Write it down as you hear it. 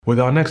With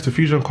our next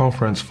Diffusion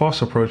conference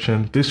fast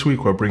approaching, this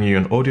week we're bringing you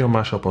an audio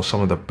mashup of some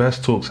of the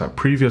best talks at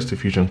previous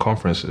Diffusion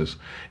conferences,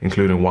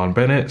 including Juan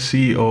Bennett,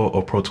 CEO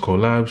of Protocol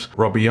Labs,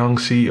 Robbie Young,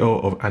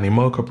 CEO of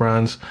Animoca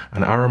Brands,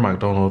 and Aaron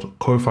McDonald,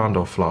 co-founder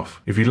of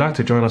Fluff. If you'd like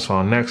to join us for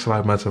our next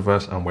live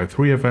Metaverse and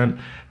Web3 event,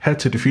 head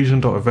to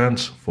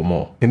diffusion.events for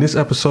more. In this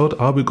episode,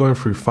 I'll be going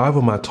through 5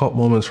 of my top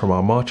moments from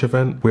our March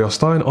event. We are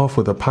starting off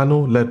with a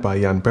panel led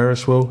by Jan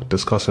Bereswil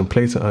discussing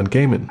play to earn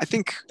gaming. I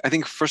think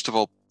first of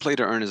all, play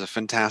to earn is a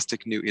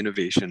fantastic new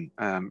innovation,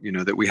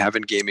 that we have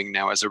in gaming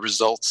now as a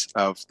result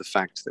of the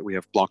fact that we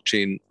have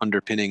blockchain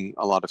underpinning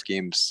a lot of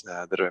games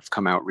that have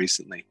come out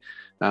recently.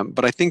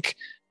 But I think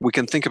we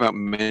can think about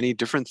many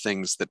different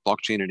things that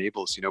blockchain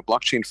enables.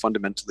 Blockchain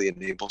fundamentally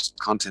enables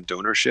content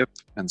ownership.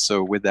 And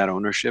so with that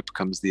ownership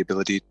comes the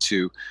ability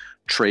to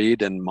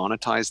trade and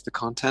monetize the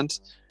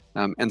content.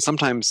 And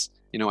sometimes,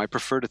 I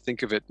prefer to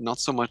think of it not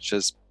so much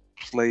as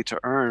play to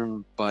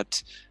earn,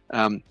 but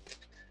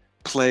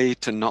play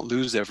to not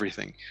lose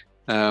everything.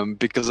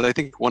 Because I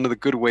think one of the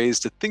good ways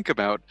to think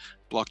about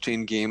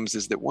blockchain games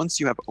is that once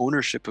you have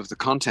ownership of the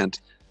content,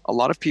 a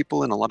lot of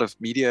people and a lot of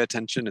media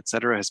attention, et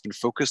cetera, has been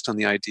focused on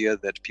the idea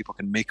that people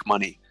can make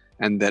money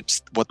and that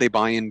what they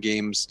buy in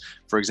games,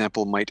 for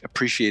example, might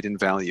appreciate in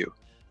value.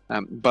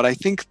 But I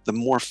think the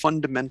more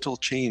fundamental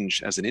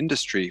change as an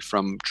industry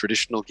from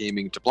traditional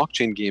gaming to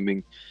blockchain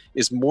gaming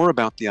is more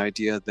about the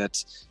idea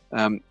that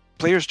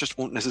players just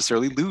won't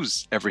necessarily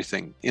lose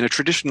everything. In a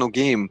traditional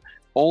game,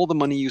 all the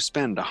money you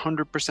spend,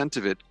 100%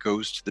 of it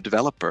goes to the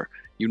developer.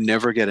 You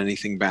never get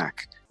anything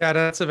back. Yeah,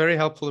 that's a very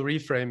helpful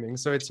reframing.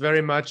 So it's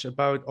very much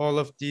about all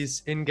of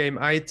these in-game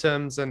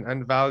items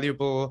and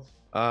valuable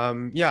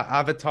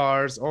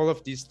avatars. All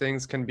of these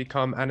things can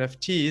become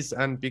NFTs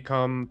and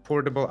become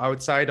portable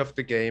outside of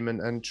the game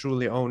and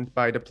truly owned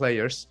by the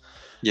players.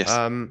 Yes.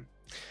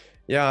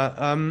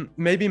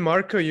 Maybe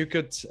Marco, you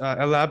could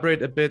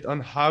elaborate a bit on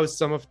how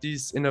some of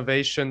these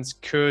innovations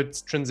could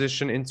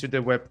transition into the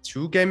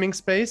Web2 gaming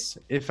space,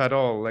 if at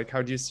all. Like,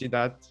 how do you see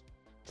that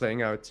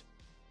playing out?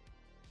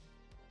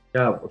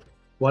 Yeah,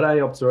 what I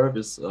observe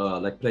is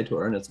play to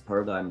earn as a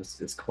paradigm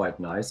is quite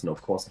nice. And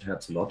of course, it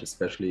helps a lot,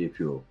 especially if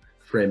you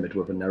frame it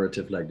with a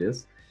narrative like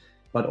this.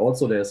 But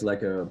also there's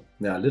like a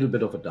little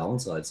bit of a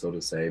downside, so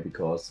to say,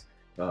 because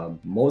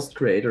most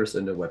creators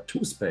in the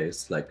Web2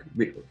 space, like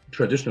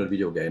traditional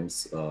video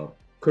games,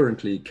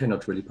 currently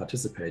cannot really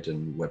participate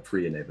in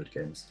Web3 enabled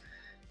games.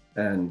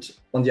 And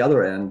on the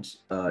other end,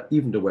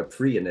 even the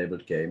Web3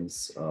 enabled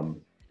games,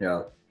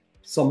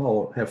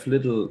 somehow have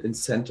little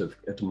incentive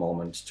at the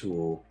moment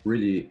to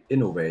really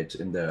innovate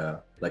in their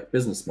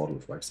business model,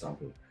 for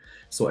example.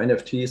 So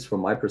NFTs, from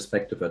my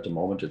perspective at the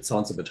moment, it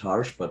sounds a bit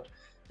harsh, but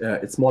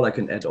it's more like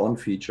an add-on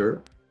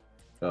feature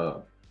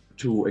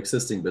to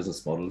existing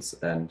business models.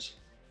 And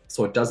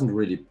so it doesn't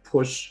really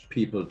push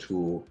people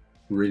to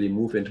really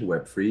move into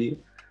Web3,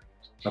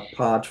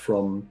 apart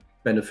from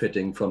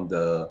benefiting from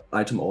the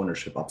item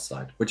ownership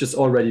upside, which is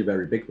already a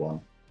very big one.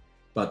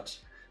 But,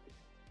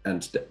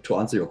 and to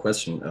answer your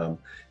question,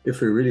 if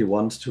we really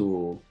want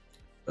to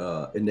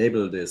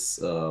enable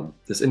this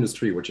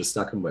industry, which is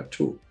stuck in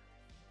Web2,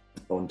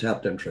 and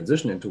help them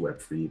transition into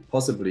Web3,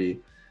 possibly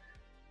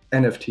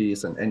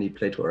NFTs and any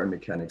play to earn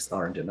mechanics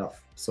aren't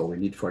enough. So we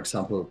need, for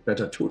example,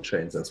 better tool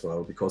chains as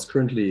well, because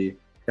currently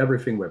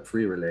everything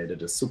Web3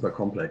 related is super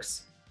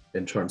complex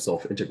in terms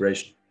of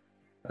integration.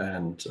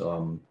 And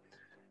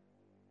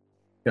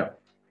That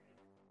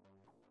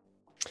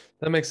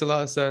makes a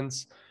lot of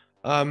sense.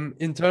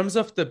 In terms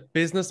of the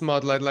business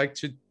model, I'd like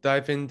to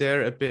dive in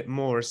there a bit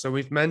more. So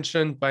we've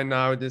mentioned by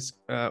now this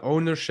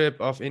ownership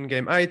of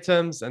in-game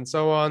items and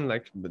so on,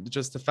 like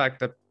just the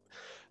fact that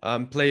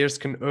players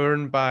can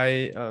earn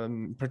by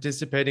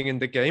participating in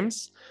the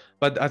games.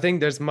 But I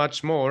think there's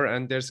much more,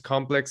 and there's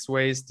complex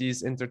ways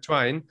these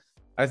intertwine.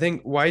 I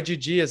think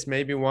YGG is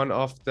maybe one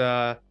of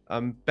the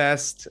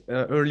best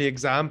early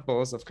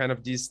examples of kind of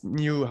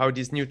how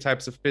these new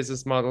types of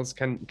business models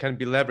can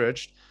be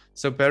leveraged.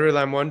 So Beryl,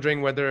 I'm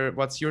wondering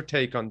what's your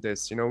take on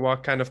this?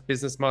 What kind of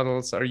business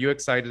models are you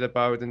excited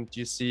about, and do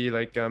you see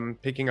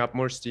picking up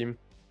more steam?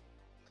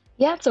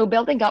 Yeah, so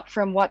building up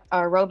from what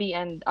Robbie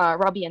and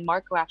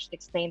Marco actually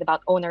explained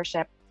about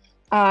ownership,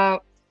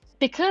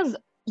 because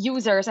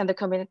users and the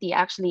community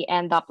actually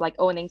end up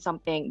owning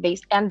something, they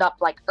end up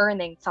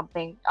earning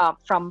something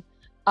from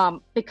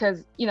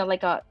because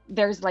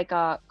there's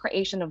a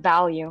creation of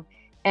value,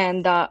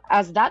 and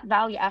as that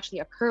value actually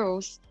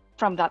accrues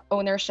from that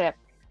ownership,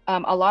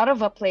 a lot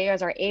of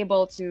players are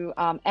able to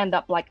end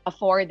up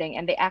affording,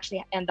 and they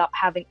actually end up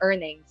having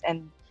earnings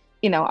and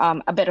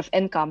a bit of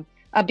income.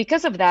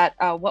 Because of that,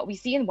 what we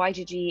see in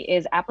YGG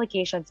is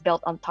applications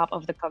built on top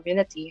of the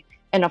community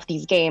and of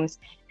these games.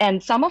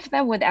 And some of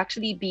them would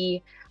actually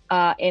be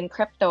in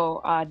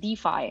crypto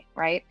DeFi,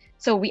 right?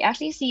 So we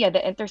actually see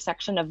the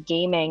intersection of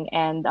gaming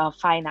and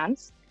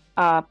finance,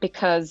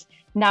 because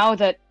now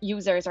that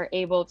users are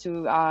able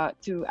to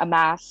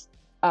amass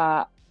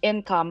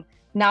income,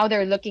 now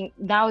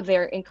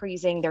they're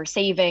increasing their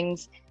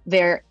savings,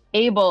 they're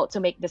able to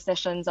make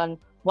decisions on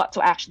what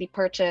to actually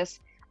purchase.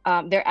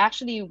 they're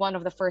actually one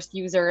of the first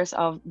users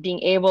of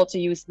being able to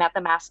use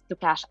MetaMask to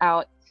cash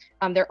out.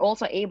 They're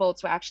also able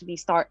to actually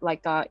start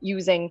like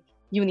using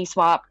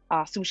Uniswap,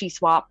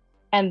 SushiSwap,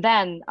 and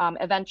then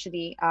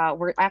eventually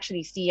we're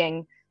actually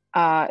seeing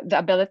the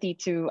ability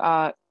to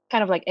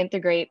kind of like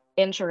integrate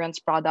insurance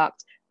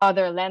products,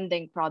 other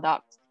lending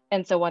products,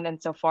 and so on and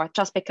so forth,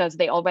 just because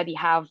they already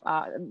have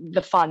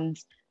the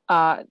funds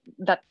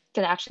that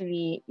can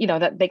actually,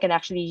 that they can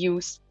actually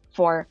use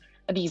for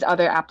these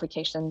other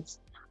applications.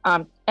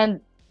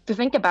 And to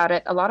think about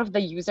it, a lot of the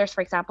users,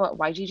 for example, at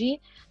YGG,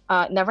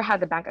 never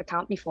had a bank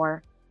account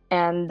before.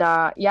 And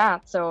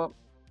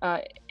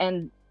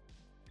and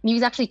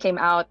news actually came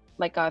out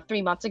like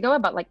 3 months ago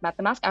about like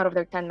MetaMask. Out of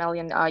their 10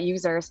 million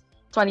users,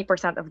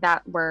 20% of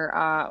that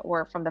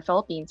were from the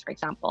Philippines, for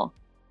example.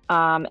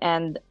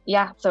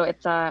 So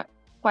it's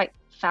quite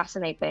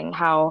fascinating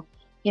how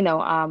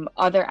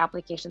other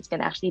applications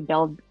can actually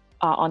build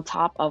on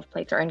top of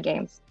play to earn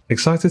games.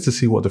 Excited to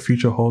see what the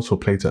future holds for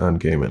play to earn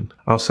gaming.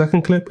 Our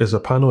second clip is a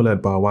panel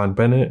led by Juan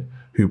Bennett,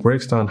 who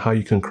breaks down how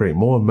you can create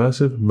more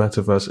immersive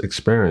metaverse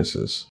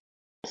experiences.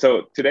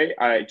 So today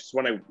I just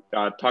want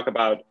to talk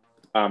about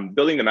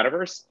building the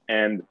metaverse,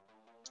 and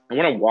I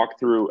want to walk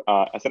through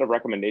a set of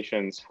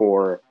recommendations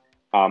for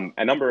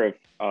a number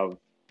of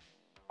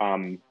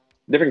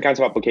different kinds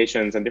of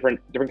applications and different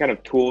kind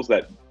of tools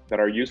that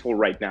are useful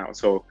right now.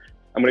 So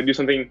I'm going to do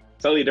something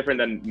slightly different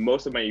than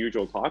most of my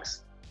usual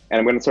talks, and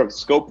I'm going to sort of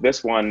scope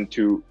this one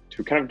to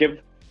kind of give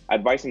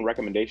advice and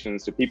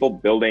recommendations to people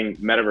building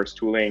metaverse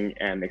tooling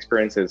and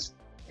experiences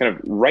kind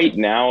of right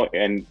now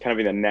and kind of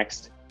in the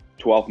next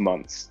 12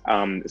 months.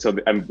 So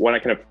I want to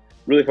kind of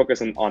really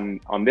focus on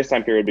this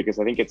time period because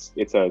I think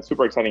it's a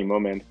super exciting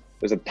moment.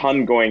 There's a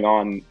ton going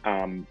on,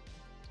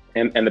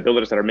 and the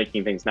builders that are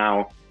making things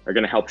now are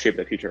going to help shape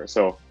the future.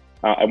 So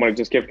I want to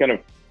just give kind of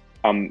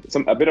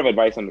a bit of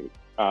advice on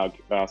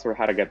sort of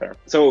how to get there.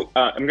 So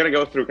I'm going to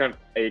go through kind of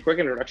a quick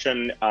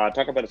introduction,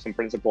 talk about some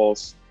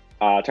principles,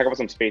 talk about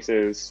some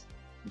spaces,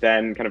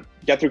 then kind of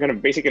get through kind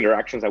of basic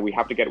interactions that we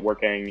have to get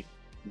working,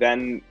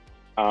 then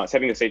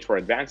setting the stage for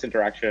advanced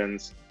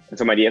interactions and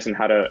some ideas on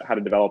how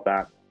to develop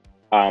that.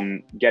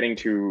 Getting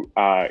to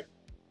I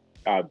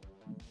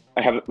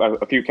have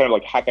a few kind of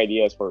like hack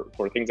ideas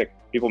for things that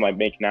people might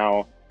make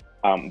now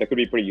that could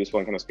be pretty useful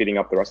in kind of speeding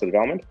up the rest of the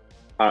development.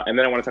 And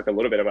then I want to talk a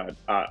little bit about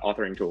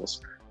authoring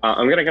tools.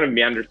 I'm going to kind of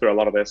meander through a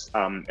lot of this,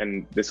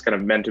 and this kind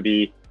of meant to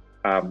be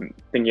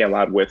thinking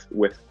aloud with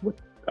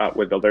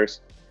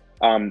builders.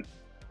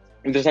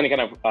 If there's any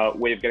kind of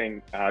way of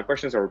getting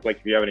questions, or like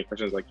if you have any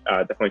questions, like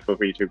definitely feel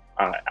free to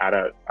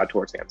add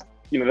towards the end.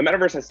 The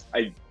metaverse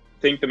I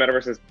think the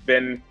metaverse has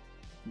been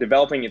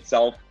developing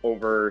itself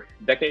over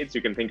decades.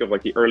 You can think of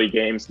like the early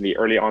games and the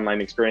early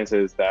online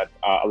experiences that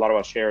a lot of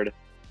us shared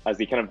as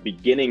the kind of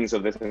beginnings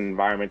of this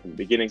environment and the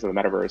beginnings of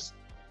the metaverse.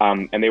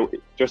 And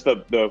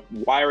the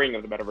wiring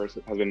of the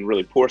metaverse has been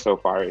really poor so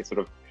far. It sort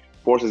of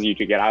forces you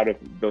to get out of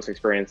those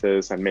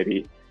experiences and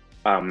maybe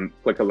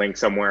click a link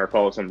somewhere,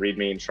 follow some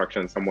README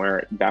instructions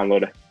somewhere,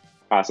 download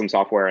some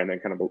software, and then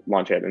kind of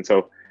launch it. And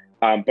so,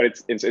 but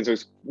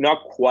it's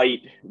not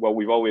quite what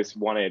we've always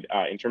wanted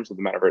in terms of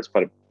the metaverse.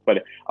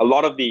 But a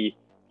lot of the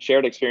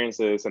shared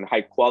experiences and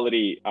high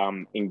quality,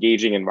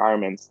 engaging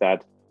environments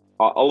that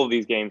all of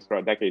these games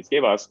throughout decades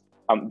gave us,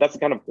 that's the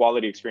kind of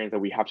quality experience that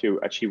we have to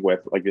achieve with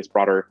like this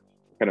broader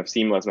kind of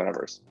seamless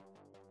metaverse.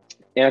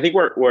 And I think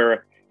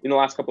we're in the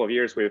last couple of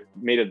years, we've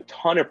made a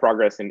ton of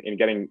progress in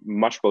getting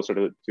much closer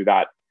to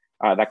that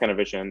kind of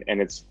vision. And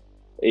it's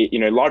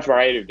a large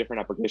variety of different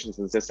applications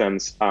and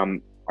systems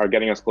are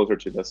getting us closer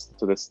to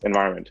this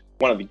environment.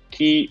 One of the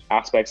key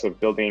aspects of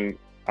building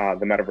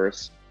the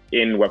metaverse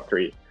in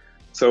Web3.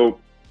 So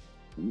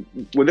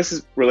what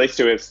this relates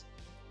to is,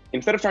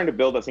 instead of trying to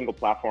build a single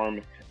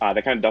platform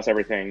that kind of does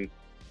everything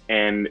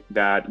and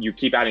that you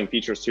keep adding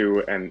features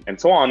to and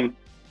so on,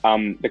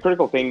 the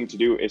critical thing to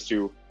do is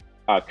to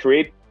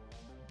create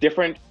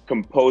different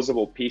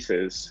composable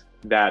pieces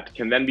that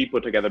can then be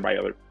put together by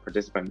other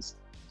participants,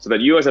 so that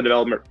you as a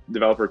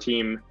developer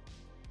team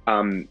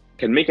can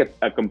make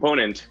a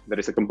component that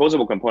is a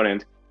composable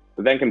component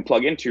that then can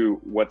plug into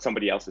what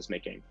somebody else is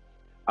making.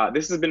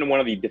 This has been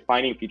one of the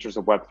defining features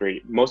of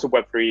Web3. Most of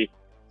Web3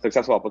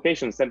 successful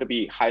applications tend to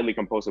be highly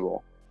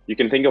composable. You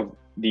can think of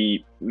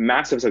the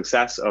massive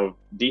success of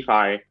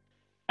DeFi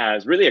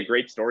as really a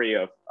great story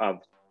of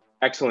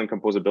excellent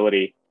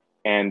composability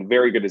and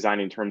very good design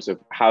in terms of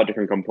how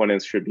different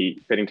components should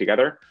be fitting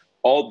together,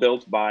 all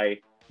built by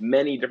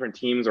many different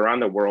teams around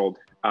the world,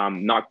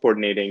 not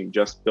coordinating,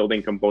 just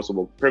building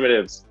composable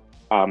primitives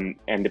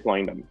and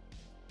deploying them.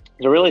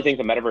 So I really think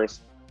the metaverse,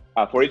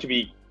 for it to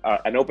be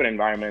an open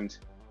environment,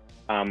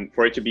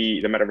 for it to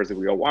be the metaverse that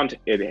we all want,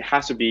 it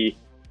has to be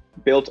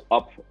built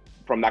up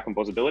from that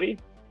composability.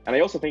 And I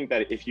also think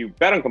that if you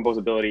bet on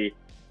composability,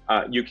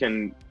 you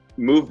can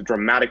move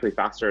dramatically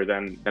faster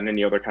than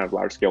any other kind of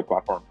large scale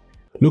platform.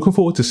 Looking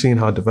forward to seeing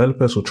how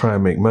developers will try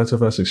and make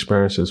metaverse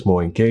experiences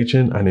more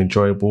engaging and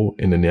enjoyable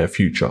in the near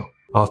future.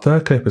 Our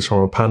third clip is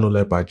from a panel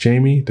led by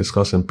Jamie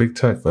discussing big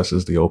tech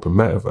versus the open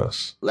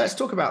metaverse. Let's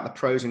talk about the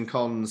pros and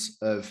cons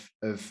of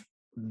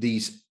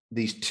these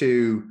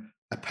two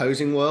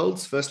opposing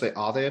worlds. Firstly,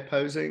 are they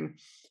opposing?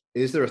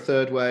 Is there a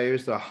third way?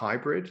 Is there a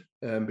hybrid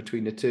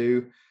between the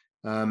two?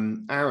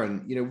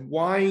 Aaron,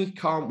 why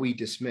can't we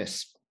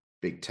dismiss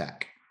big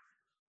tech?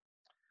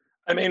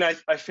 I mean,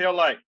 I feel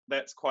like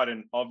that's quite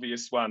an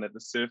obvious one at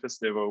the surface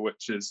level,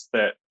 which is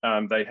that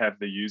they have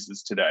the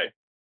users today.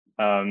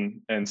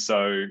 And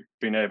so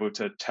being able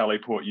to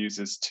teleport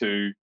users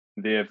to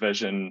their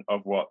vision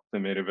of what the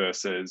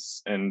metaverse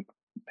is and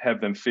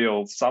have them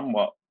feel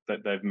somewhat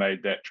that they've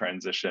made that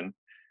transition,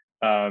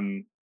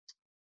 and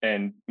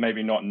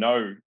maybe not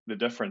know the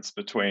difference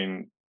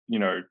between,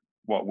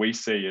 what we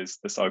see as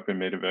this open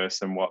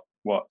metaverse and what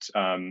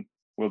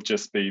will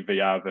just be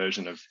VR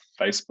version of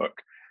Facebook,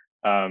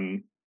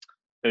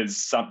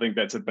 is something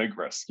that's a big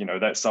risk.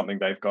 That's something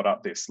they've got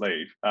up their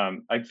sleeve.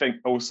 I think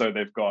also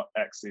they've got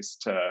access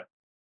to,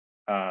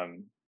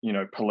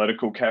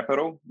 political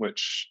capital,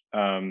 which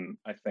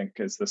I think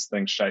as this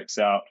thing shapes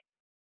out,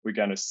 we're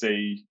going to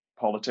see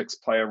politics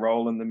play a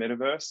role in the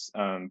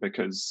metaverse,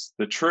 because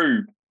the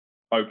true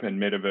open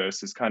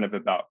metaverse is kind of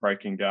about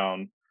breaking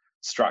down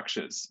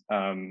structures,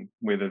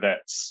 whether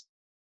that's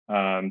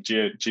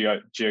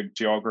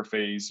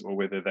geographies, or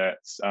whether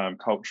that's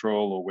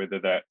cultural, or whether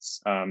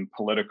that's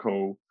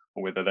political,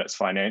 or whether that's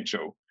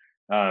financial.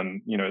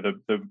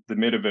 The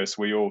metaverse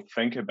we all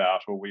think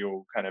about, or we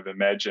all kind of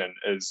imagine,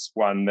 is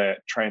one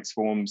that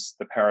transforms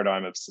the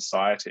paradigm of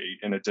society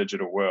in a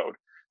digital world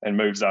and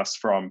moves us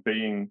from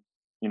being,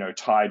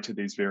 tied to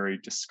these very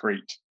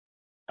discrete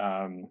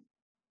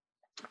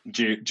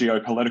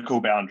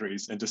geopolitical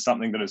boundaries into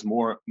something that is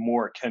more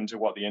akin to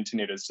what the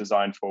internet is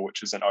designed for,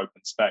 which is an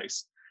open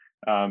space,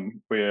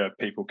 where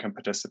people can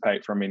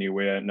participate from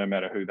anywhere, no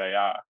matter who they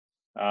are.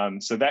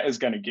 So that is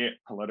going to get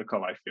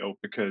political, I feel,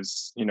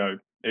 because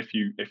if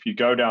you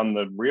go down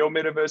the real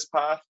metaverse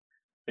path,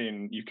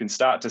 then you can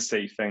start to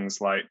see things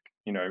like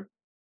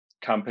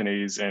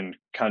companies and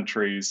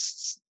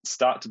countries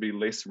start to be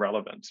less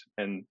relevant,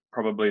 and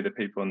probably the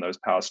people in those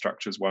power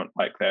structures won't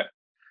like that.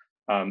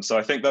 So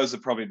I think those are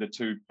probably the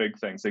two big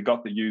things. They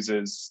got the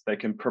users, they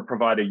can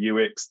provide a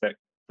UX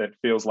that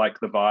feels like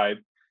the vibe,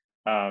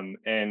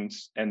 and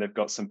they've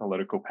got some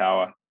political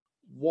power.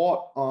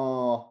 What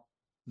are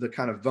the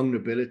kind of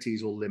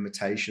vulnerabilities or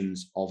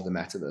limitations of the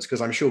metaverse? Because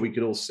I'm sure we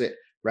could all sit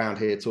around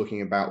here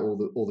talking about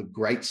all the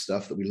great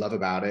stuff that we love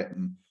about it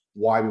and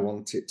why we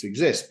want it to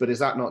exist. But is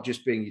that not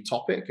just being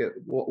utopic?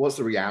 What's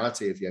the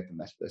reality of the open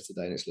metaverse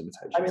today and its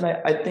limitations? I mean,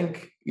 I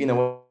think,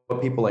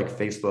 what people like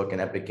Facebook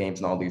and Epic Games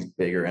and all these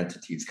bigger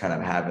entities kind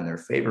of have in their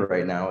favor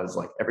right now is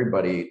like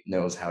everybody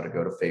knows how to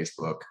go to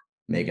Facebook,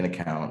 make an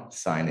account,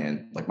 sign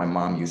in. Like my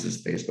mom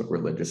uses Facebook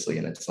religiously,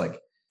 and it's like,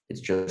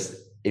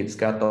 it's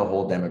got the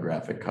whole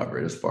demographic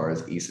covered as far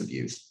as ease of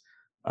use.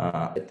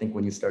 I think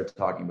when you start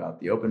talking about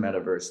the open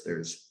metaverse,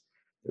 there's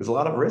a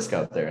lot of risk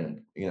out there,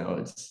 and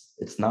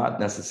it's not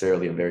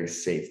necessarily a very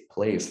safe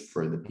place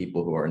for the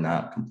people who are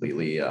not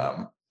completely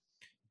up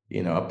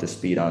to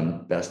speed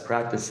on best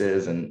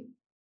practices. And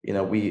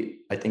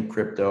I think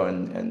crypto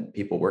and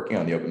people working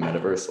on the open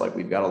metaverse, like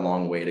we've got a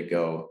long way to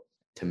go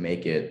to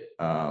make it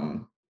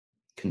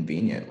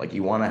convenient. Like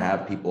you want to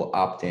have people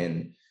opt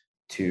in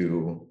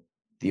to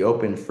the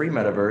open free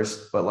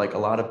metaverse, but like a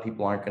lot of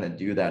people aren't going to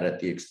do that at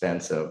the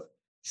expense of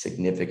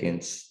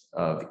significance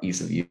of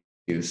ease of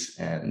use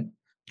and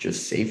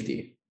just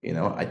safety.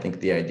 I think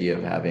the idea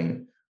of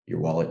having your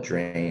wallet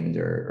drained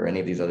or any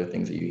of these other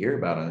things that you hear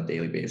about on a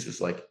daily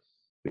basis, like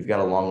we've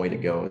got a long way to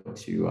go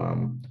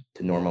to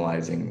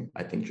normalizing,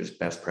 I think, just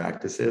best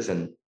practices.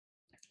 And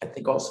I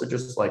think also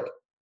just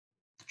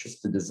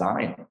the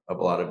design of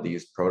a lot of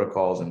these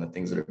protocols and the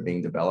things that are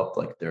being developed,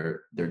 like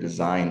they're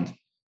designed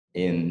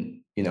in,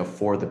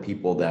 for the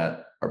people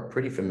that are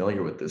pretty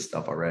familiar with this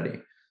stuff already.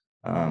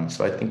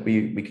 So I think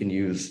we can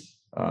use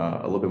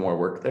a little bit more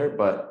work there,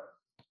 but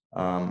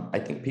I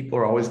think people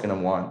are always going to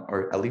want,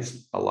 or at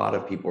least a lot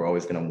of people are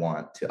always going to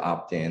want to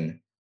opt in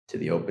to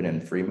the open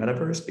and free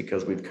metaverse,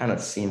 because we've kind of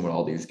seen what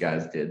all these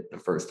guys did the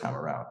first time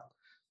around.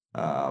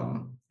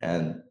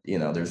 And,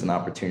 there's an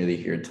opportunity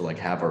here to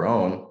have our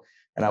own.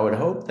 And I would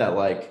hope that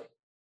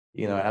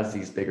as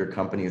these bigger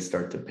companies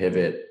start to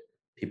pivot,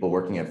 people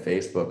working at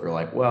Facebook are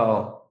like,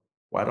 well,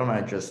 why don't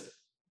I just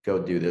go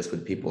do this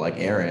with people like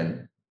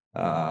Aaron?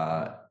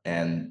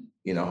 And,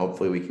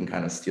 hopefully we can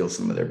kind of steal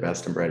some of their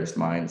best and brightest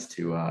minds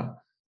to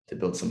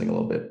build something a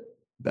little bit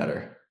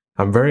better.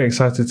 I'm very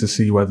excited to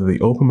see whether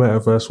the open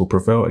metaverse will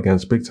prevail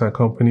against big tech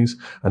companies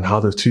and how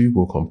the two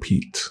will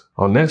compete.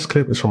 Our next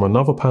clip is from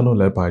another panel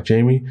led by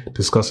Jamie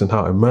discussing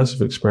how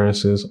immersive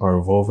experiences are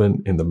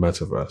evolving in the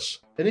metaverse.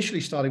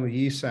 Initially starting with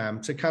you,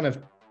 Sam, to kind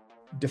of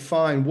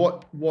define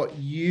what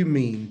you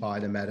mean by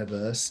the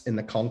metaverse in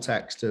the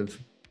context of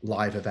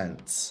live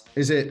events.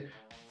 Is it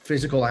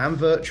physical and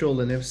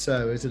virtual? And if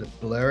so, is it a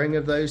blurring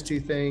of those two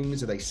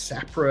things? Are they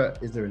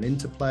separate? Is there an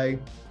interplay?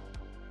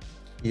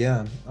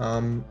 Yeah,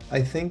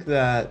 I think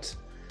that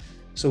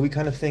So we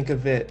kind of think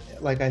of it,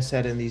 like I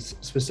said, in these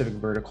specific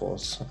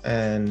verticals.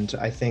 And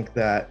I think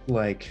that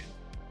like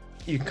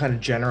you can kind of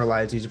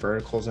generalize these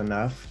verticals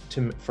enough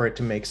for it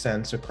to make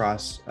sense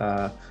across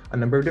a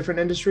number of different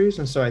industries.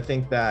 And so I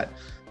think that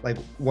like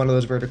one of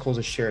those verticals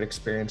is shared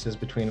experiences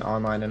between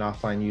online and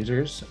offline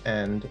users,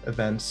 and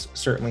events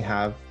certainly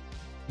have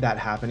that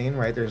happening,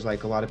 right? There's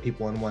like a lot of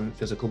people in one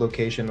physical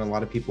location, and a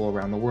lot of people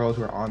around the world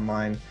who are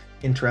online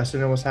interested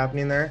in what's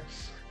happening there.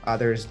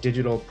 There's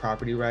digital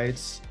property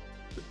rights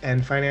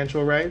and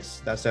financial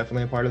rights. That's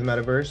definitely a part of the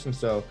metaverse. And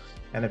so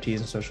NFTs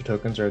and social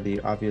tokens are the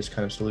obvious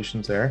kind of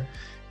solutions there.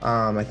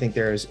 I think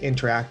there's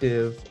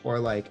interactive or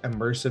like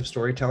immersive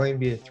storytelling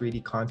via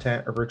 3D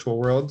content or virtual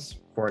worlds,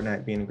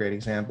 Fortnite being a great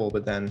example,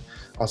 but then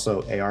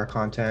also AR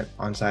content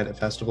on site at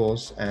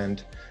festivals.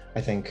 And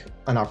I think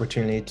an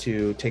opportunity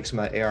to take some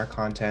of that AR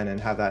content and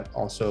have that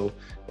also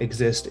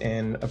exist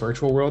in a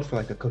virtual world for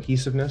like a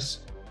cohesiveness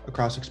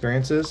across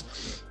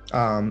experiences.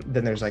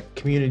 Then there's like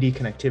community,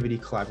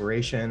 connectivity,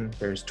 collaboration.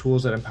 There's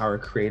tools that empower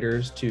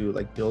creators to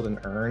like build and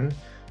earn.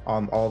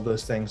 All of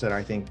those things that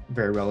I think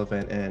very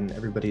relevant in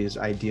everybody's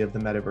idea of the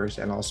metaverse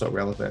and also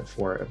relevant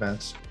for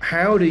events.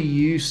 How do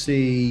you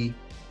see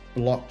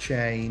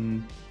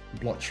blockchains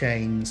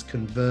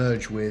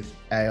converge with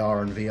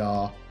AR and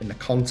VR in the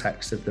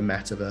context of the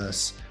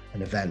metaverse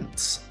and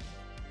events?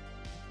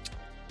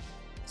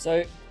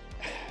 So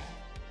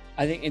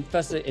I think in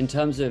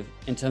terms of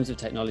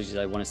technologies,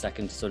 I want to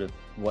second sort of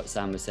what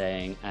Sam was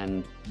saying,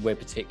 and we're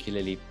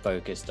particularly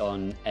focused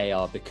on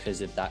AR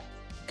because of that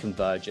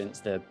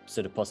convergence, the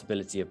sort of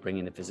possibility of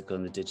bringing the physical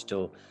and the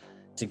digital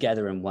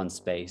together in one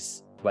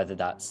space, whether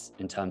that's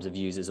in terms of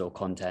users or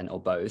content or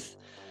both.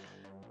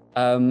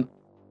 In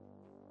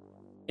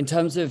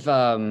terms of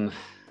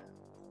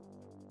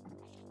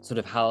sort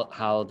of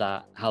how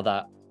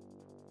that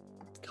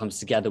comes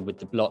together with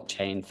the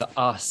blockchain, for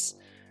us,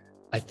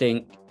 I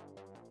think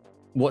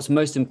what's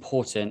most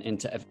important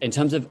in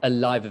terms of a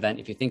live event,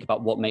 if you think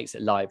about what makes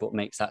it live, what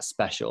makes that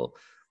special,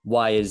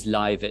 why is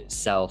live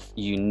itself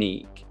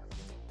unique?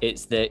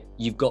 It's that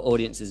you've got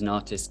audiences and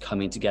artists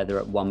coming together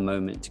at one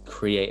moment to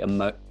create a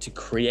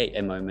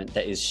moment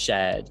that is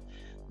shared,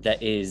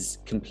 that is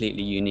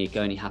completely unique,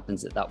 only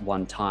happens at that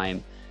one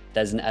time.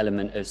 There's an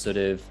element of sort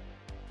of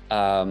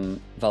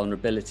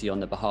vulnerability on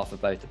the behalf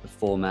of both the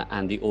performer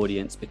and the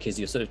audience, because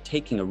you're sort of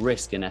taking a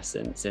risk in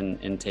essence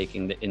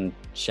in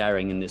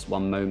sharing in this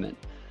one moment.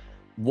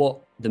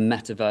 What the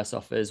metaverse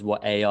offers,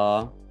 what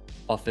AR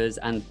offers,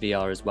 and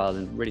VR as well,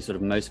 and really sort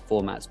of most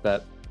formats,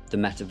 but the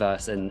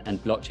metaverse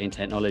and blockchain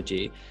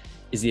technology,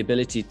 is the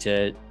ability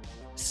to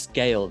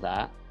scale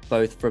that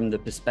both from the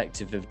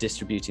perspective of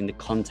distributing the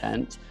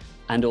content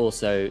and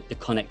also the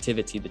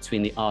connectivity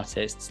between the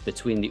artists,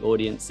 between the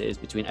audiences,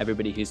 between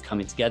everybody who's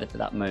coming together for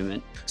that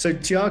moment. So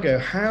Tiago,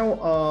 how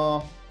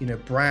are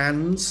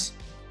brands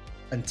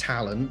and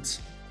talent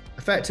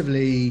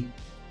effectively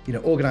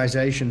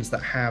organizations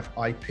that have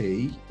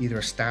IP, either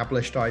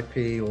established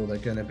IP or they're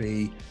going to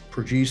be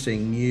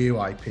producing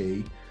new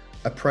IP,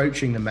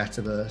 approaching the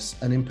metaverse,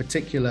 and in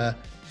particular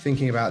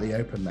thinking about the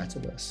open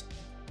metaverse?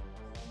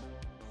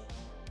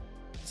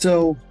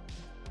 So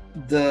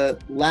the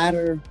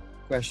latter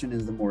question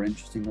is the more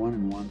interesting one,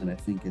 and one that I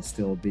think is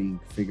still being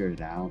figured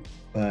out.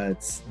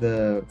 But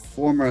the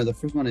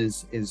first one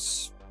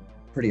is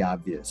pretty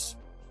obvious.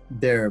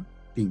 They're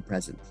being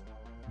present.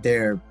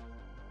 They're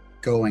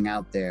going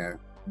out there.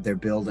 They're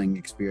building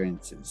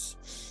experiences,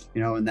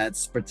 and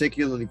that's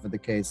particularly for the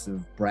case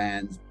of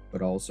brands,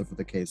 but also for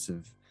the case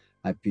of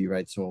IP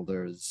rights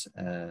holders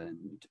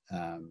and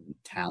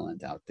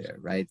talent out there,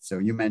 right? So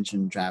you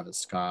mentioned Travis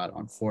Scott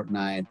on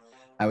Fortnite.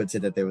 I would say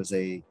that there was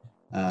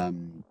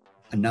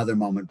another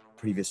moment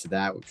previous to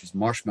that, which was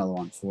Marshmello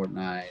on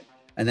Fortnite,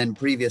 and then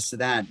previous to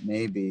that,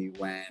 maybe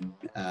when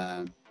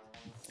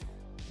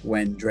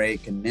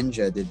Drake and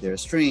Ninja did their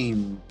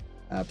stream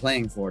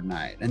playing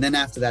Fortnite, and then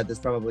after that, there's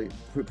probably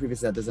previous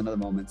to that, there's another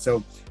moment.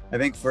 So I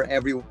think for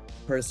every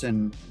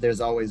person, there's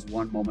always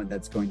one moment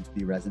that's going to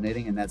be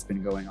resonating, and that's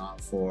been going on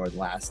for the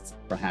last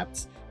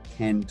perhaps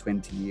 10,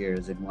 20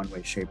 years in one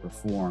way, shape, or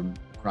form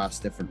across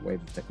different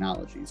waves of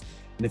technologies.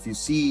 And if you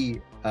see,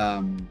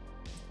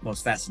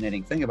 most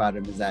fascinating thing about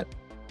it is that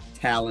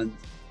talent,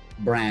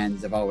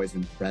 brands have always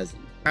been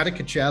present. How did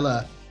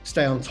Coachella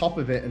stay on top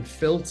of it and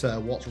filter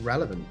what's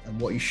relevant and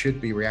what you should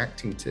be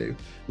reacting to,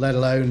 let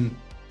alone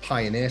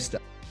pioneer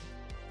stuff?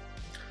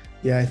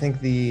 Yeah, I think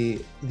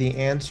the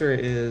answer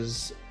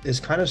is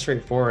kind of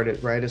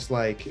straightforward, right? It's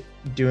like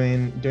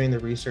doing the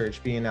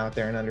research, being out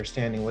there and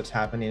understanding what's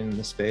happening in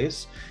the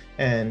space,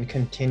 and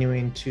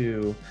continuing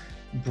to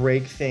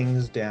break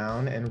things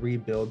down and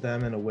rebuild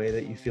them in a way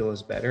that you feel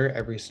is better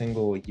every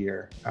single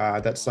year.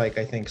 That's like,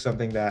 I think,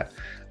 something that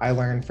I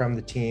learned from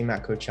the team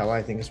at Coachella.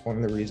 I think it's one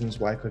of the reasons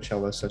why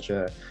Coachella is such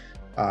a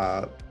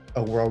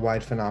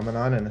worldwide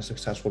phenomenon and a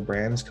successful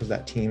brand, is because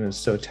that team is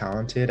so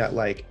talented at,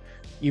 like,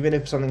 even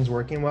if something's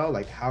working well,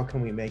 like, how can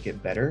we make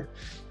it better?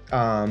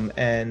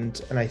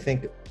 And I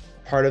think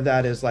part of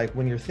that is, like,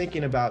 when you're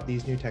thinking about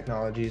these new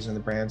technologies and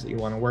the brands that you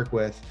want to work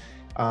with,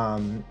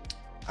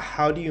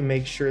 how do you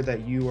make sure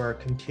that you are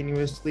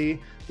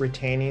continuously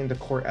retaining the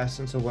core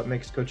essence of what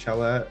makes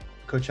Coachella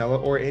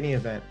or any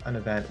event an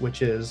event,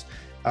 which is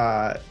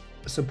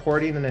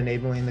supporting and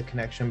enabling the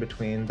connection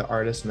between the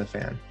artist and the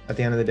fan? At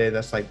the end of the day,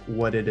 that's like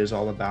what it is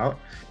all about.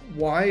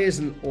 Why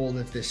isn't all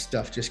of this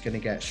stuff just going to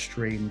get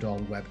streamed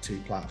on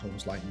Web2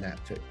 platforms like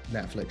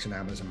Netflix and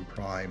Amazon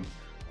Prime?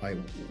 Like,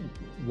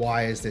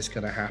 why is this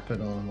going to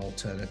happen on an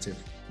alternative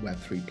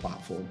Web3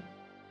 platform?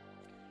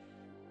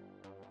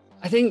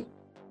 I think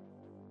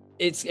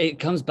it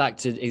comes back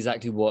to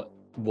exactly what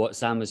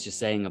Sam was just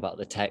saying about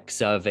the tech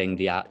serving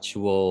the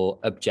actual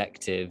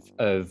objective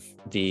of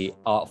the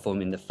art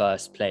form in the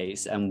first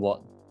place, and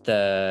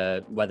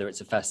whether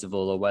it's a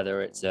festival or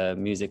whether it's a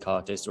music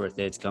artist or a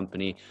theatre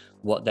company,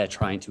 what they're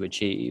trying to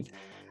achieve.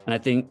 And I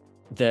think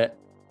that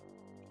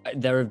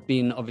there have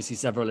been obviously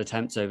several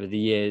attempts over the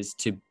years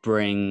to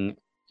bring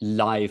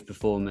live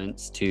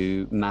performance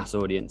to mass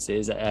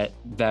audiences at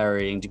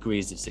varying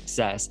degrees of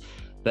success,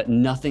 but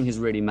nothing has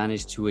really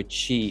managed to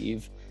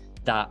achieve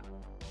that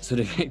sort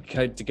of,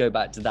 to go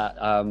back to that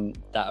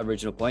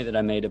original point that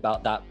I made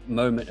about that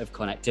moment of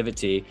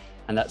connectivity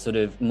and that sort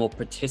of more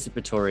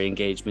participatory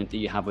engagement that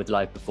you have with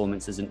live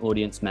performance as an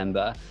audience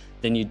member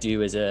than you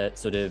do as a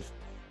sort of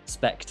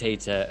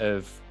spectator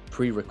of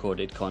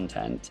pre-recorded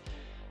content.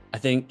 I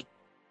think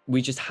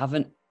we just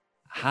haven't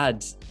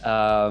had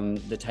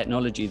the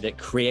technology that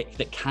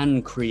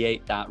can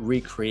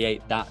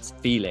recreate that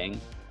feeling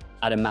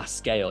at a mass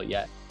scale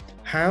yet.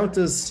 How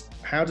does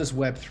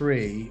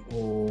Web3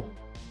 or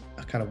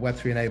a kind of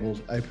Web3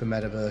 enabled open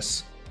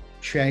metaverse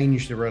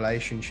change the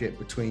relationship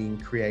between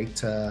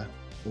creator,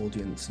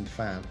 audience, and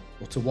fan?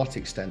 Or to what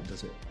extent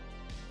does it?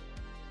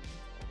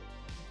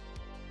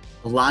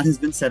 A lot has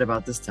been said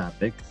about this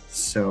topic,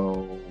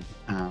 so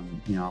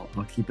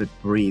I'll keep it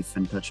brief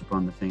and touch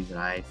upon the things that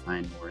I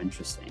find more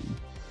interesting.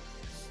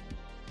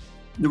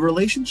 The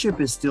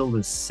relationship is still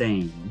the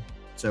same.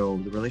 So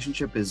the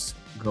relationship is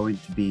going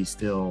to be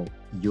still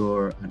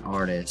you're an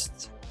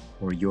artist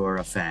or you're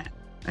a fan,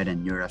 right?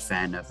 And you're a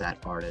fan of that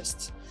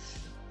artist,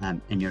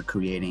 and you're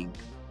creating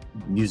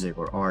music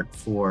or art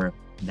for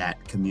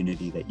that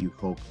community that you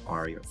hope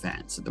are your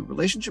fans. So the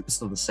relationship is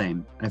still the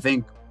same. I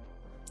think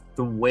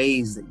the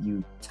ways that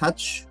you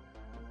touch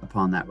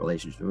upon that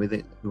relationship,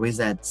 the ways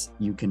that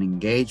you can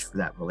engage for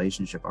that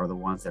relationship are the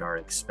ones that are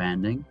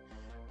expanding.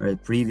 Where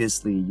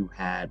previously you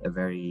had a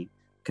very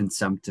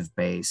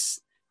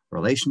consumptive-based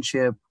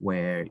relationship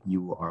where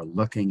you are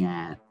looking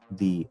at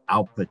the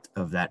output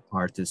of that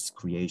artist's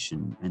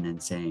creation and then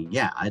saying,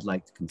 yeah, I'd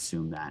like to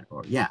consume that,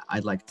 or yeah,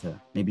 I'd like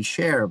to maybe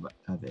share of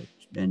it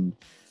and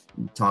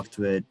talk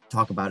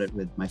about it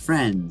with my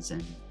friends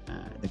and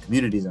the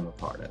communities I'm a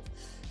part of.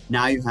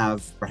 Now you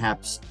have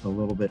perhaps a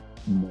little bit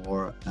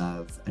more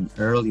of an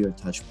earlier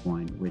touch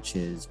point, which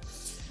is,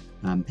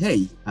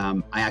 hey,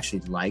 I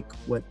actually like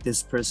what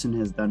this person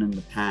has done in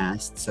the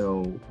past,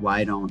 so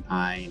why don't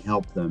I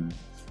help them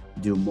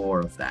do more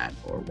of that?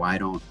 Or why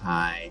don't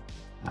I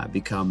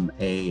become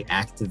an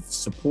active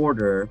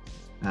supporter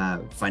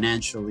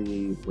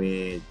financially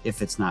with,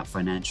 if it's not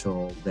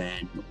financial,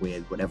 then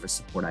with whatever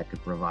support I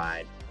could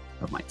provide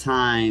of my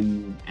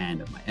time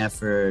and of my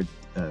effort,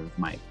 of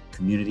my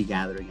community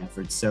gathering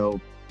efforts.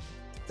 So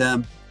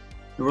the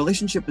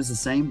relationship is the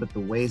same, but the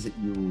ways that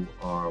you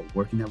are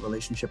working that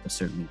relationship are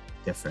certainly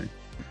different.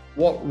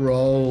 What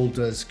role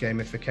does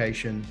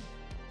gamification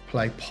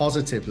play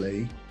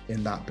positively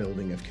in that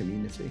building of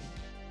community?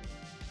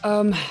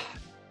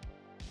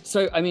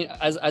 So, I mean,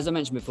 as I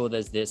mentioned before,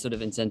 there's this sort of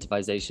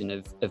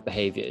incentivization of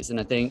behaviors. And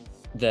I think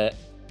that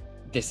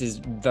this is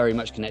very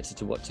much connected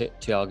to what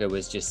Tiago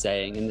was just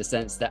saying, in the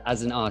sense that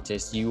as an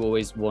artist, you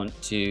always want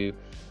to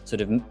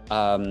sort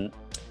of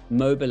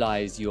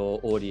mobilize your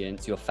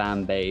audience, your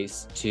fan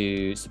base,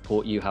 to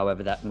support you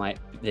however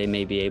they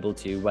may be able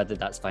to, whether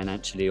that's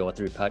financially or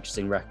through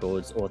purchasing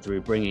records or through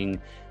bringing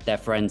their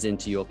friends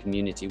into your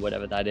community,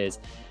 whatever that is.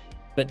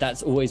 But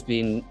that's always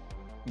been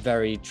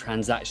very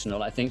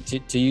transactional. I think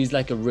to use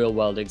like a real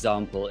world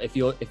example, if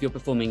you're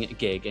performing at a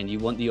gig and you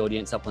want the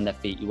audience up on their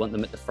feet, you want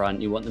them at the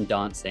front, you want them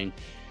dancing,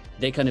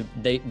 they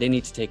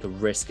need to take a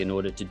risk in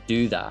order to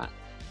do that.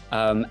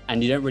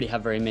 And you don't really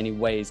have very many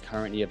ways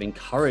currently of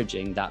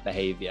encouraging that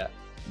behavior.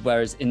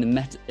 Whereas in the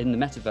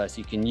metaverse,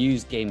 you can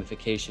use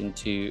gamification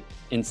to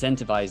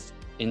incentivize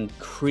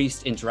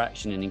increased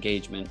interaction and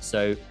engagement.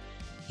 So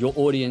your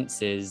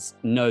audiences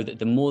know that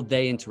the more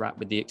they interact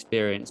with the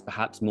experience,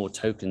 perhaps more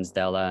tokens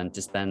they'll earn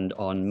to spend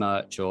on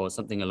merch or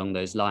something along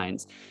those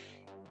lines.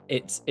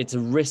 It's a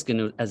risk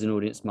as an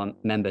audience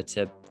member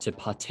to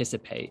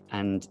participate,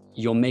 and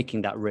you're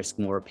making that risk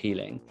more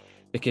appealing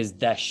because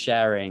they're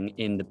sharing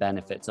in the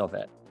benefits of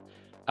it.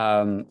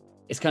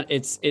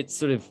 It's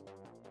sort of,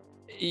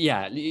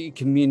 yeah,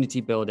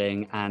 community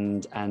building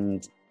and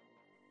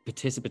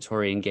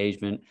participatory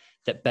engagement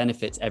that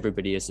benefits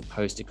everybody, as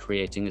opposed to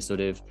creating a sort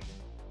of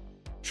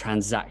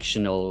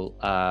transactional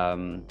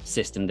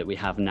system that we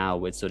have now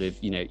with sort of,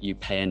 you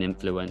pay an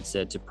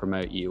influencer to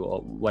promote you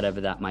or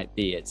whatever that might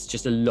be. It's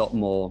just a lot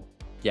more,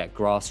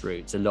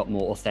 grassroots, a lot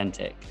more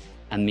authentic.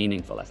 and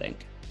meaningful, I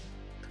think.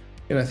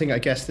 You know, I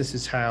guess this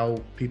is how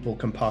people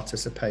can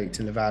participate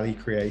in the value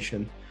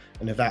creation.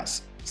 And if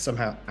that's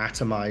somehow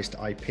atomized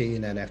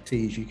IP and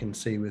NFTs, you can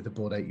see with the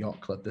Bored Ape Yacht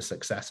Club, the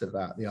success of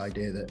that, the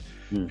idea that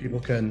people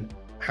can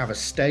have a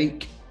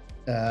stake,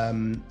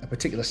 a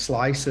particular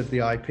slice of the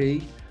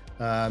IP.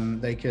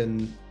 They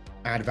can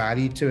add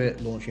value to it,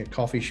 launching a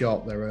coffee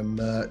shop, their own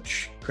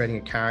merch, creating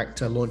a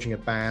character, launching a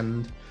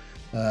band,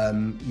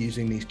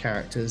 using these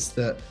characters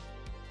that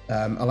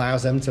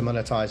allows them to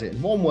monetize it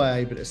in one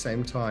way, but at the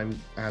same time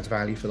adds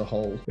value for the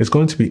whole. It's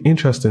going to be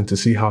interesting to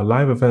see how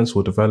live events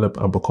will develop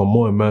and become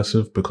more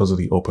immersive because of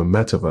the open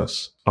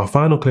metaverse. Our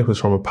final clip is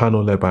from a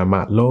panel led by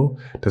Matt Lowe,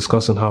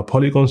 discussing how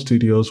Polygon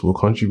Studios will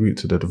contribute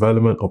to the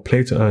development of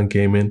play-to-earn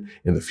gaming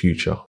in the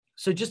future.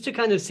 So just to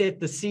kind of set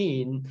the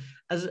scene,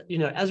 as you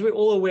know, as we're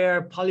all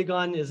aware,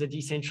 Polygon is a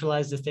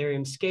decentralized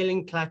Ethereum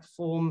scaling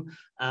platform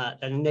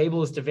that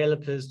enables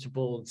developers to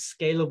build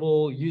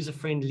scalable,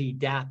 user-friendly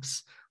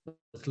dApps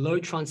with low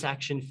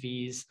transaction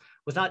fees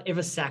without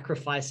ever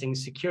sacrificing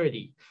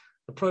security.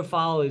 The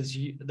protocol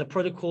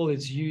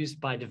is used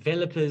by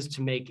developers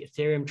to make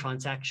Ethereum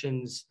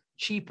transactions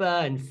cheaper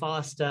and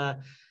faster.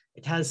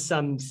 It has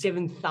some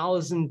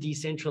 7,000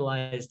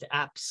 decentralized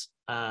apps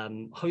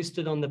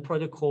hosted on the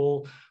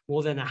protocol,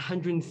 more than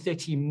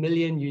 130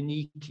 million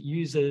unique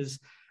users,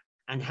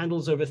 and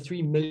handles over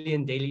 3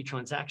 million daily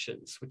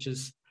transactions, which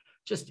is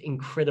just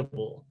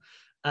incredible.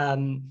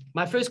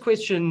 My first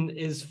question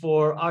is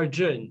for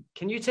Arjun.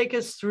 Can you take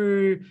us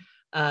through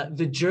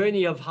the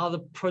journey of how the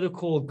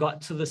protocol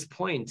got to this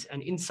point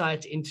and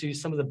insight into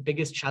some of the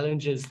biggest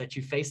challenges that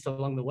you faced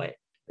along the way?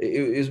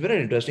 It's been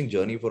an interesting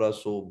journey for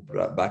us. So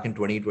back in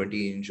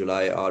 2020, in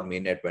July, our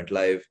mainnet went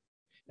live.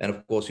 And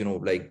of course, you know,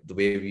 like the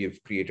way we've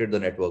created the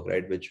network,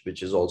 right,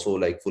 which is also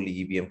like fully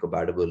EVM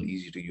compatible,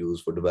 easy to use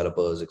for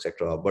developers,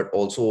 etc., but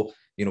also,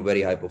 you know,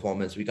 very high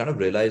performance. We kind of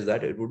realized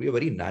that it would be a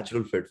very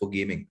natural fit for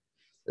gaming,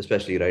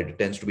 especially, right? It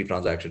tends to be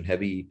transaction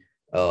heavy.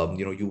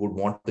 You know, you would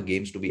want the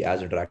games to be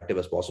as interactive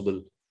as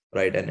possible,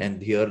 right?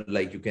 And here,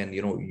 like, you can,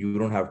 you know, you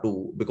don't have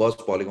to, because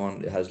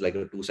Polygon has like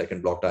a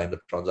 2-second block time, the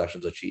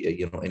transactions are cheap,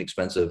 you know,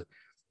 inexpensive.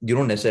 You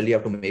don't necessarily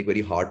have to make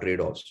very hard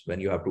trade-offs when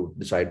you have to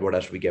decide what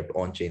has to be kept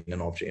on chain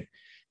and off chain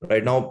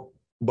right now.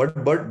 But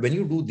when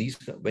you do these,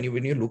 when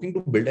you're looking to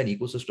build an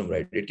ecosystem,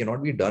 right, it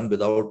cannot be done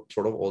without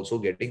sort of also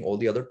getting all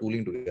the other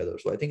tooling together.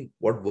 So I think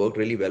what worked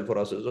really well for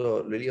us is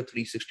really a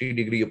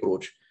 360-degree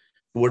approach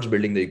towards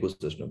building the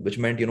ecosystem, which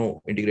meant, you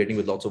know, integrating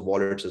with lots of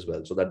wallets as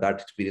well, so that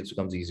experience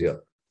becomes easier.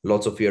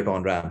 Lots of fiat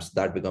on ramps,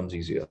 that becomes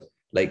easier.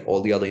 Like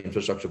all the other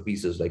infrastructure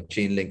pieces, like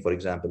Chainlink, for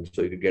example,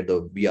 so you could get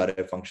the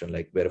VRF function,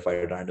 like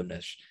verified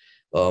randomness.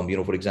 You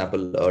know, for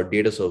example,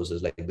 data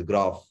services like the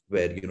graph,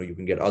 where, you know, you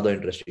can get other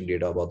interesting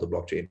data about the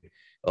blockchain,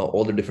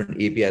 all the different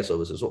API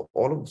services.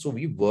 So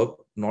we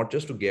work not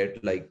just to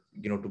get, like,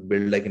 you know, to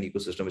build like an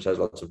ecosystem which has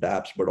lots of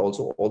dApps, but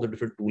also all the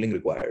different tooling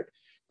required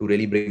to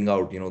really bring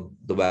out, you know,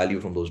 the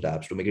value from those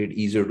dApps to make it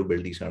easier to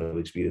build these kind of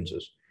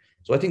experiences.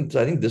 So I think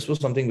this was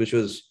something which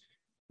was,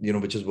 you know,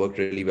 which has worked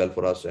really well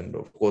for us. And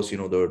of course, you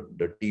know,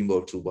 the team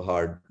worked super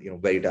hard, you know,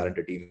 very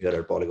talented team here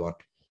at Polygon.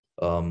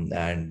 You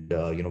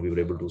know, we were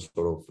able to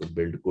sort of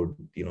build good,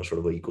 you know, sort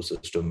of an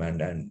ecosystem,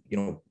 and you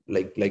know,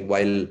 like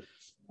while, you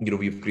know,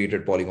 we've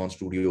created Polygon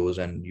Studios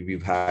and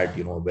we've had,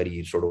 you know, a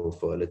very sort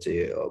of let's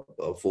say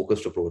a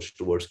focused approach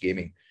towards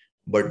gaming,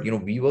 but, you know,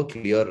 we were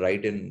clear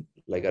right in,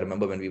 like, I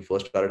remember when we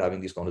first started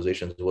having these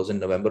conversations, it was in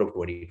November of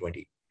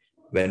 2020,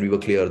 when we were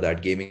clear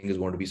that gaming is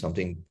going to be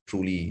something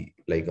truly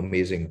like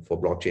amazing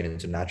for blockchain, and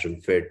it's a natural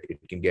fit. It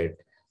can get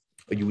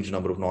a huge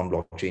number of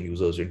non-blockchain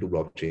users into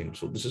blockchain.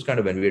 So this is kind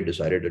of when we had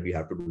decided that we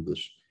have to do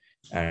this.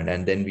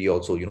 And then we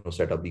also, you know,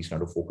 set up these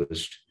kind of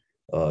focused,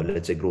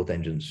 let's say, growth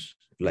engines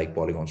like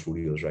Polygon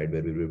Studios, right,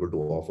 where we were able to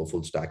offer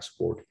full stack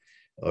support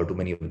to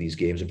many of these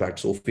games. In fact,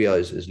 Sophia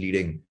is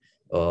leading,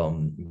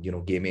 you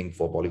know, gaming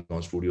for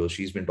Polygon Studios.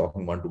 She's been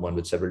talking one-to-one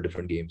with several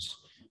different games.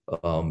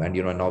 And,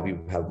 you know, now we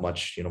have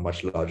much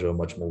larger,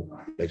 much more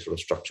like sort of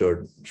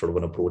structured sort of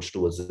an approach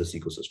towards this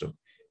ecosystem.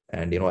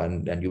 And, you know,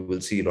 and you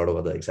will see a lot of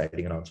other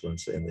exciting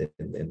announcements in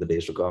the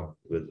days to come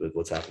with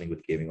what's happening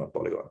with gaming on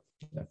Polygon.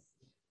 Yeah.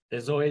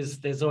 There's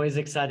always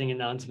exciting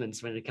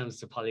announcements when it comes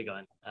to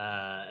Polygon.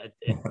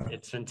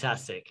 It's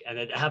fantastic, and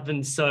it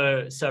happens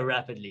so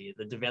rapidly.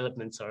 The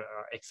developments are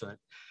excellent.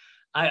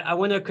 I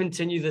want to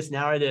continue this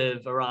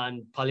narrative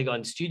around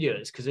Polygon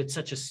Studios because it's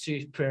such a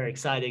super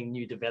exciting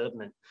new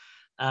development.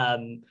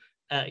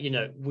 You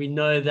know, we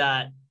know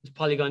that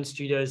Polygon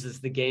Studios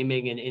is the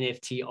gaming and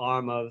NFT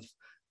arm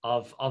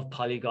of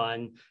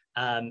Polygon.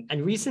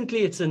 And recently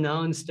it's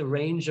announced a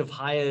range of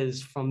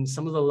hires from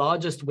some of the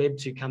largest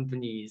Web2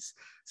 companies,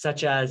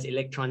 such as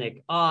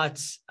Electronic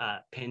Arts,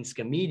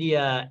 Penske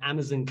Media,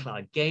 Amazon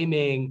Cloud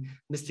Gaming,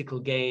 Mystical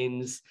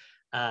Games,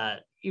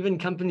 even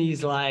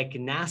companies like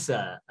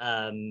NASA.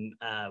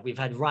 We've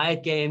had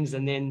Riot Games,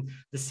 and then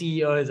the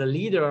CEO, the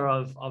leader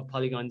of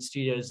Polygon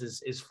Studios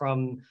is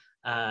from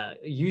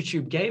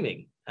YouTube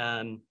Gaming.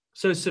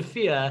 So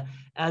Sophia,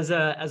 as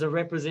a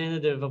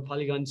representative of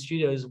Polygon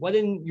Studios, what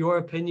in your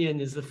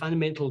opinion is the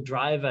fundamental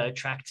driver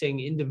attracting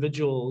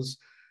individuals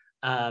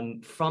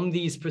from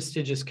these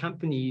prestigious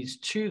companies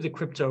to the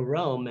crypto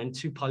realm and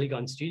to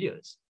Polygon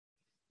Studios?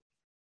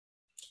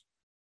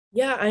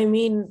 Yeah, I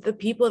mean, the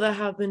people that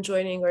have been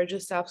joining are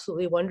just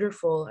absolutely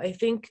wonderful. I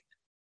think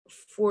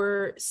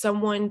for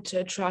someone to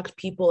attract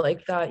people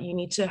like that, you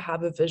need to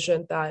have a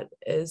vision that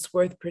is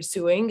worth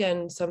pursuing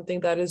and something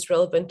that is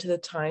relevant to the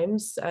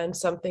times and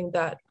something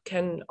that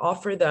can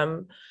offer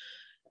them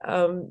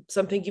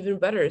something even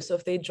better. So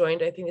if they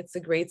joined, I think it's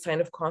a great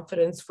sign of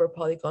confidence for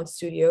Polygon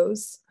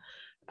Studios.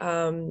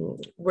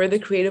 We're the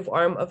creative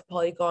arm of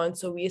Polygon,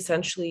 so we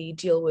essentially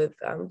deal with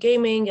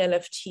gaming,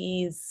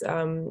 NFTs,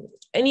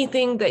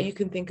 anything that you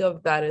can think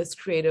of that is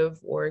creative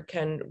or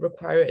can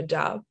require a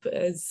DApp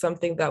is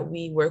something that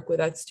we work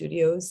with at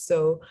studios.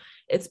 So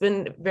it's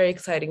been very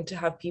exciting to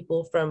have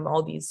people from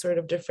all these sort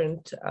of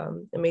different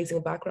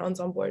amazing backgrounds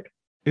on board.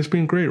 It's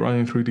been great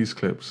running through these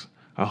clips.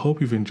 I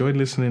hope you've enjoyed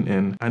listening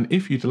in, and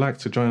if you'd like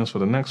to join us for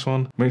the next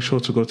one, make sure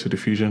to go to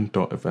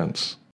diffusion.events.